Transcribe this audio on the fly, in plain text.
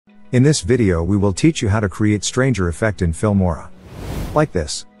In this video we will teach you how to create stranger effect in Filmora. Like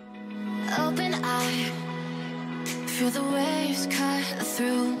this. Open eye, feel the waves cut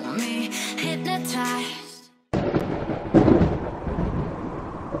through me, hypnotized.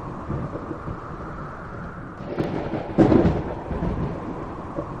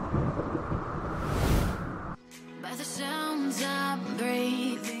 By the sounds I'm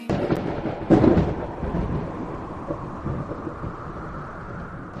breathing.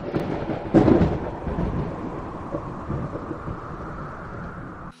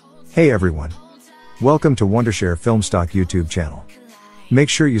 Hey everyone! Welcome to Wondershare Filmstock YouTube channel. Make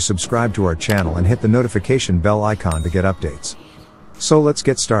sure you subscribe to our channel and hit the notification bell icon to get updates. So let's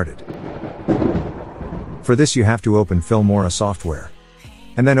get started. For this you have to open Filmora software.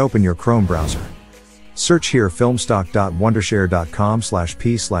 And then open your Chrome browser. Search here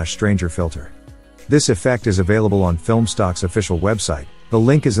filmstock.wondershare.com/p/strangerfilter. This effect is available on Filmstock's official website, the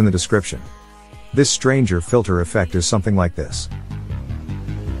link is in the description. This stranger filter effect is something like this.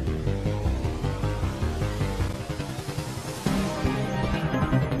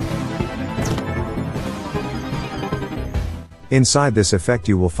 Inside this effect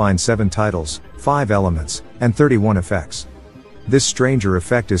you will find 7 titles, 5 elements, and 31 effects. This stranger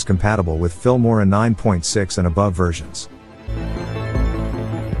effect is compatible with Filmora 9.6 and above versions.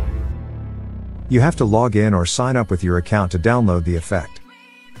 You have to log in or sign up with your account to download the effect.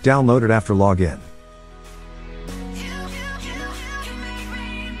 Download it after login.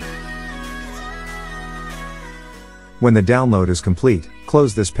 When the download is complete,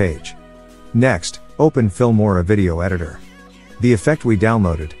 close this page. Next, open Filmora Video Editor. The effect we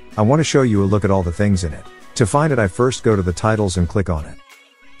downloaded, I want to show you a look at all the things in it. To find it I first go to the titles and click on it.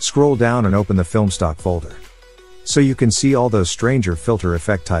 Scroll down and open the Filmstock folder. So you can see all those stranger filter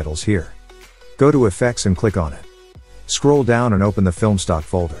effect titles here. Go to effects and click on it. Scroll down and open the Filmstock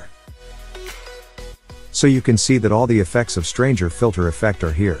folder. So you can see that all the effects of stranger filter effect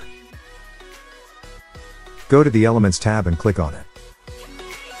are here. Go to the Elements tab and click on it.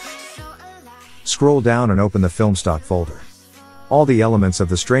 Scroll down and open the Filmstock folder. All the elements of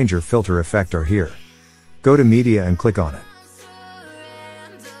the stranger filter effect are here. Go to Media and click on it.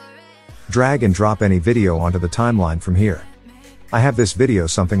 Drag and drop any video onto the timeline from here. I have this video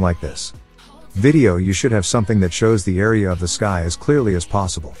something like this. Video you should have something that shows the area of the sky as clearly as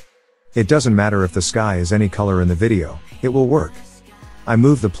possible. It doesn't matter if the sky is any color in the video, it will work. I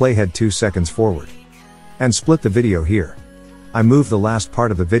move the playhead 2 seconds forward. And split the video here. I move the last part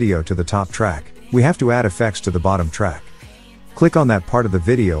of the video to the top track, we have to add effects to the bottom track. Click on that part of the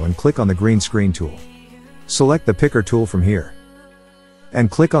video and click on the green screen tool. Select the picker tool from here.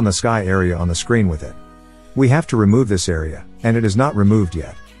 And click on the sky area on the screen with it. We have to remove this area, and it is not removed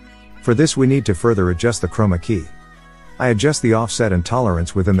yet. For this we need to further adjust the chroma key. I adjust the offset and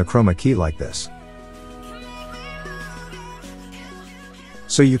tolerance within the chroma key like this.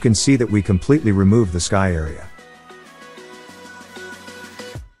 So you can see that we completely remove the sky area.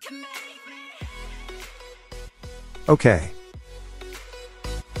 Okay.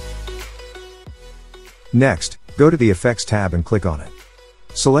 Next, go to the Effects tab and click on it.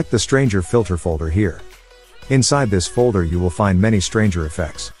 Select the Stranger Filter folder here. Inside this folder you will find many stranger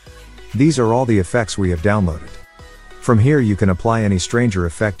effects. These are all the effects we have downloaded. From here you can apply any stranger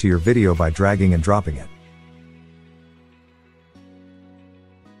effect to your video by dragging and dropping it.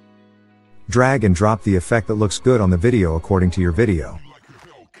 Drag and drop the effect that looks good on the video according to your video.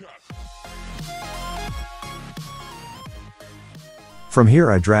 From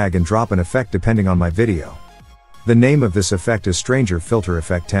here I drag and drop an effect depending on my video. The name of this effect is Stranger Filter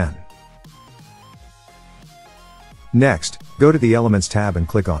Effect 10. Next, go to the Elements tab and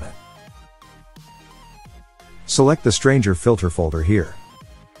click on it. Select the Stranger Filter folder here.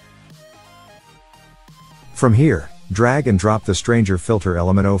 From here, drag and drop the Stranger Filter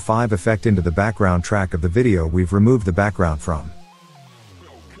Element 05 effect into the background track of the video we've removed the background from.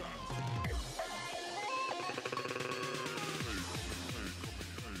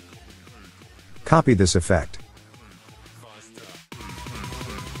 Copy this effect.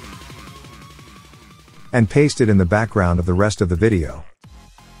 And paste it in the background of the rest of the video.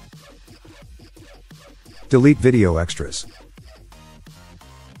 Delete video extras.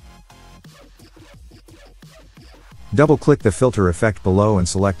 Double-click the filter effect below and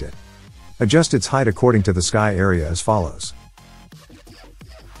select it. Adjust its height according to the sky area as follows.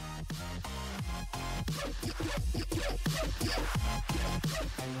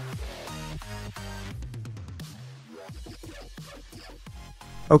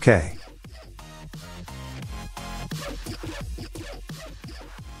 Okay.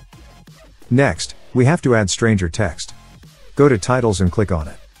 Next, we have to add stranger text. Go to Titles and click on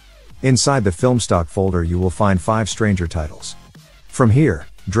it. Inside the Filmstock folder you will find 5 stranger titles. From here,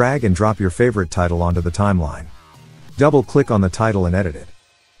 drag and drop your favorite title onto the timeline. Double-click on the title and edit it.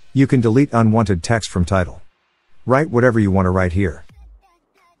 You can delete unwanted text from title. Write whatever you want to write here.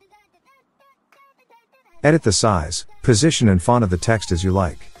 Edit the size, position and font of the text as you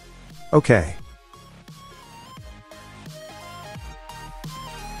like. OK.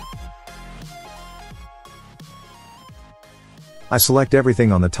 I select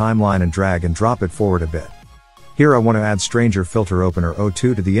everything on the timeline and drag and drop it forward a bit. Here I want to add Stranger Filter Opener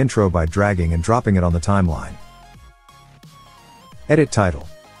 02 to the intro by dragging and dropping it on the timeline. Edit title.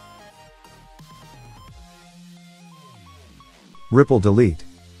 Ripple delete.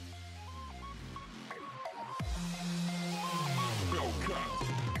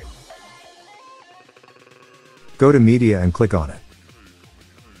 Go to Media and click on it.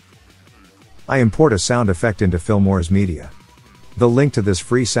 I import a sound effect into Filmora's media. The link to this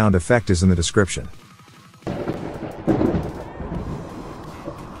free sound effect is in the description.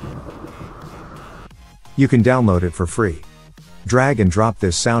 You can download it for free. Drag and drop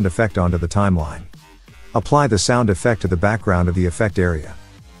this sound effect onto the timeline. Apply the sound effect to the background of the effect area.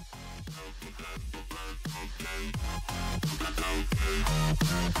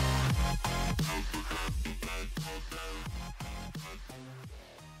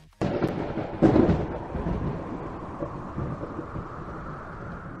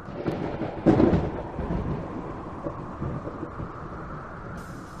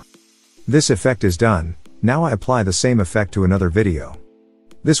 This effect is done. Now I apply the same effect to another video.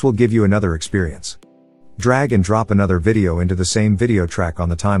 This will give you another experience. Drag and drop another video into the same video track on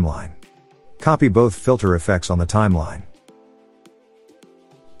the timeline. Copy both filter effects on the timeline.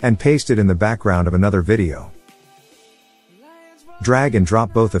 And paste it in the background of another video. Drag and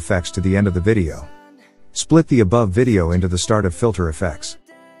drop both effects to the end of the video. Split the above video into the start of filter effects.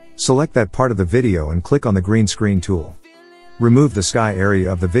 Select that part of the video and click on the green screen tool. Remove the sky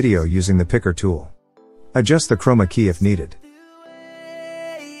area of the video using the picker tool. Adjust the chroma key if needed.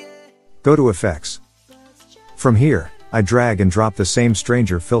 Go to Effects. From here, I drag and drop the same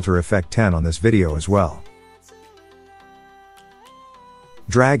Stranger Filter Effect 10 on this video as well.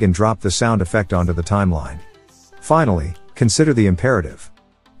 Drag and drop the sound effect onto the timeline. Finally, consider the imperative.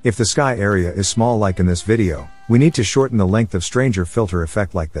 If the sky area is small like in this video, we need to shorten the length of Stranger Filter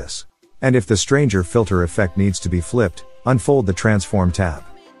Effect like this. And if the Stranger Filter Effect needs to be flipped, unfold the Transform tab.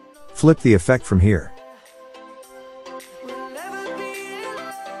 Flip the effect from here.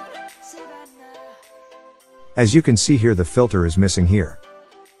 As you can see here, the filter is missing here.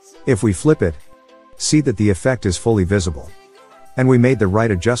 If we flip it, see that the effect is fully visible. And we made the right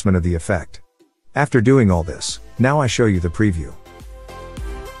adjustment of the effect. After doing all this, now I show you the preview.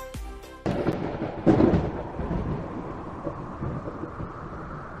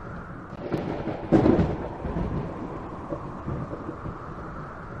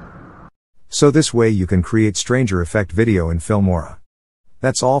 So this way you can create Stranger Effect video in Filmora.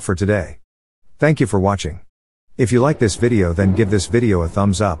 That's all for today. Thank you for watching. If you like this video, then give this video a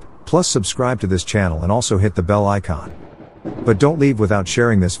thumbs up, plus subscribe to this channel and also hit the bell icon. But don't leave without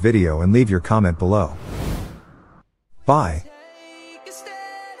sharing this video and leave your comment below. Bye.